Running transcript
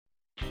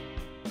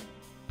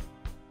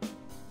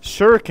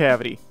Sure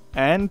Cavity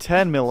and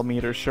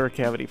 10mm Sure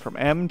Cavity from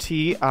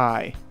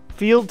MTI.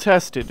 Field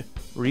tested,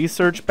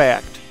 research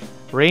backed,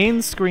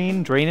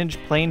 Rainscreen drainage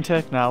plane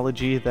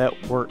technology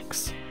that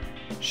works.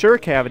 Sure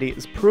Cavity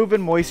is proven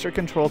moisture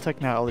control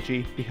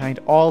technology behind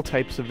all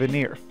types of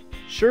veneer.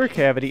 Sure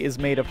Cavity is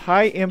made of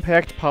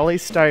high-impact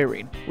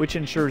polystyrene, which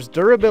ensures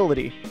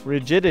durability,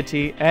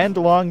 rigidity, and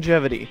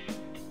longevity.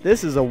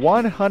 This is a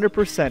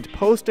 100%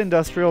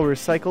 post-industrial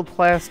recycled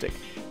plastic,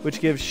 which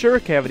gives Sure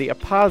Cavity a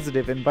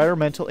positive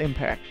environmental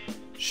impact.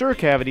 Sure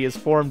Cavity is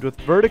formed with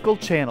vertical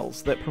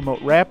channels that promote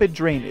rapid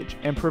drainage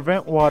and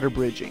prevent water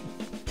bridging.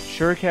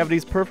 Sure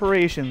Cavity's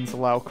perforations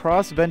allow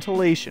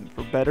cross-ventilation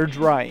for better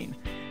drying,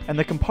 and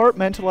the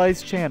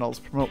compartmentalized channels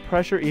promote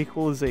pressure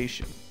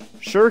equalization.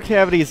 Sure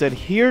Cavity's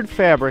adhered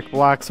fabric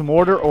blocks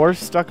mortar or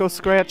stucco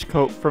scratch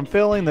coat from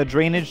filling the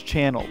drainage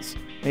channels,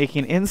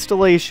 making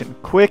installation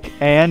quick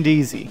and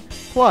easy.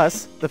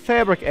 Plus, the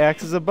fabric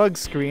acts as a bug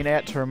screen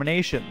at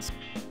terminations.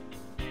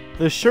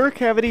 The Sure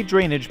Cavity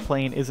drainage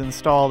plane is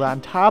installed on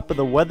top of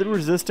the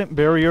weather-resistant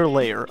barrier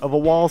layer of a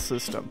wall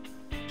system.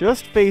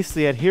 Just face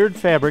the adhered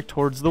fabric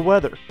towards the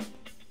weather.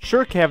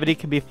 Sure Cavity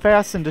can be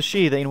fastened to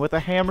sheathing with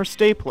a hammer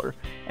stapler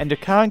and to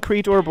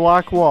concrete or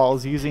block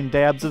walls using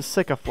dabs of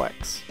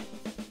Sikaflex.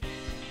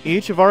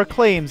 Each of our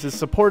claims is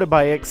supported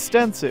by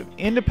extensive,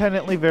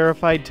 independently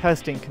verified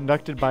testing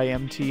conducted by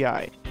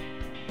MTI.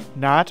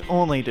 Not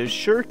only does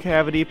Sure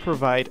Cavity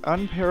provide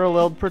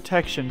unparalleled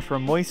protection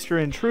from moisture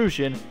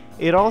intrusion,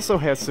 it also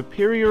has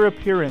superior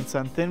appearance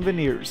on thin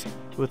veneers,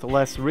 with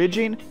less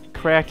ridging,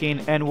 cracking,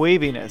 and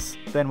waviness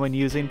than when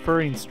using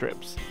furring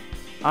strips.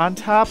 On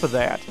top of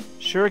that,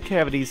 Sure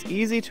Cavity's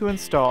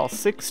easy-to-install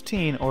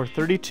 16 or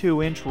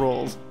 32-inch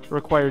rolls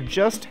require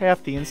just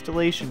half the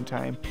installation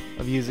time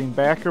of using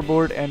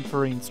backerboard and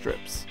furring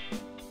strips.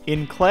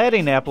 In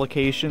cladding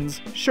applications,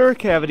 Sure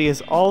Cavity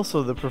is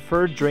also the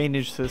preferred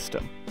drainage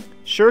system.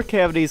 Sure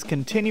Cavity's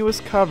continuous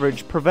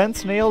coverage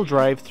prevents nail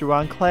drive-through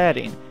on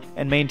cladding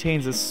and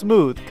maintains a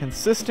smooth,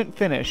 consistent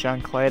finish on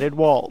cladded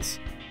walls.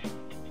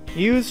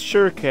 Use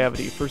Sure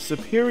Cavity for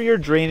superior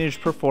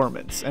drainage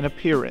performance and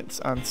appearance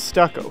on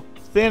stucco,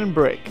 thin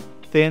brick,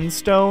 thin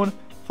stone,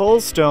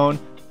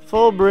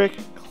 full brick,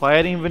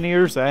 cladding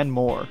veneers, and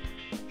more.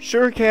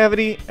 Sure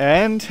Cavity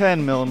and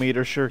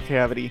 10mm Sure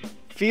Cavity.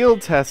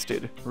 Field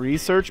tested,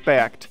 research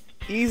backed,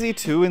 easy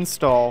to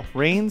install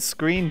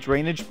Rainscreen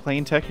drainage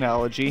plane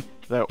technology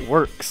that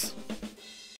works.